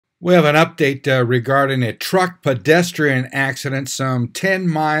We have an update regarding a truck pedestrian accident some 10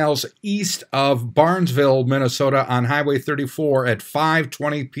 miles east of Barnsville, Minnesota on Highway 34 at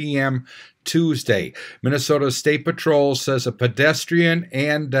 5:20 p.m. Tuesday. Minnesota State Patrol says a pedestrian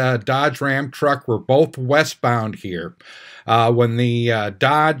and Dodge Ram truck were both westbound here when the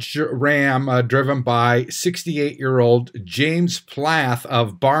Dodge Ram, driven by 68-year-old James Plath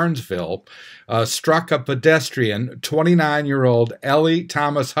of Barnsville, struck a pedestrian, 29-year-old Ellie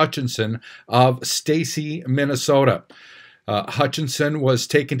Thomas Hutchinson of Stacy, Minnesota. Hutchinson was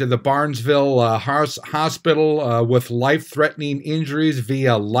taken to the Barnsville hospital with life-threatening injuries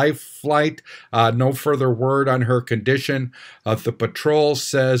via life flight. No further word on her condition. The patrol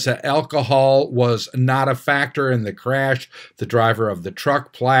says alcohol was not a factor in the crash. The driver of the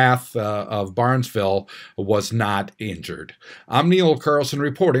truck, Plath of Barnsville, was not injured. I'm Neil Carlson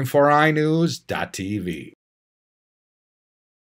reporting for iNewZ.TV.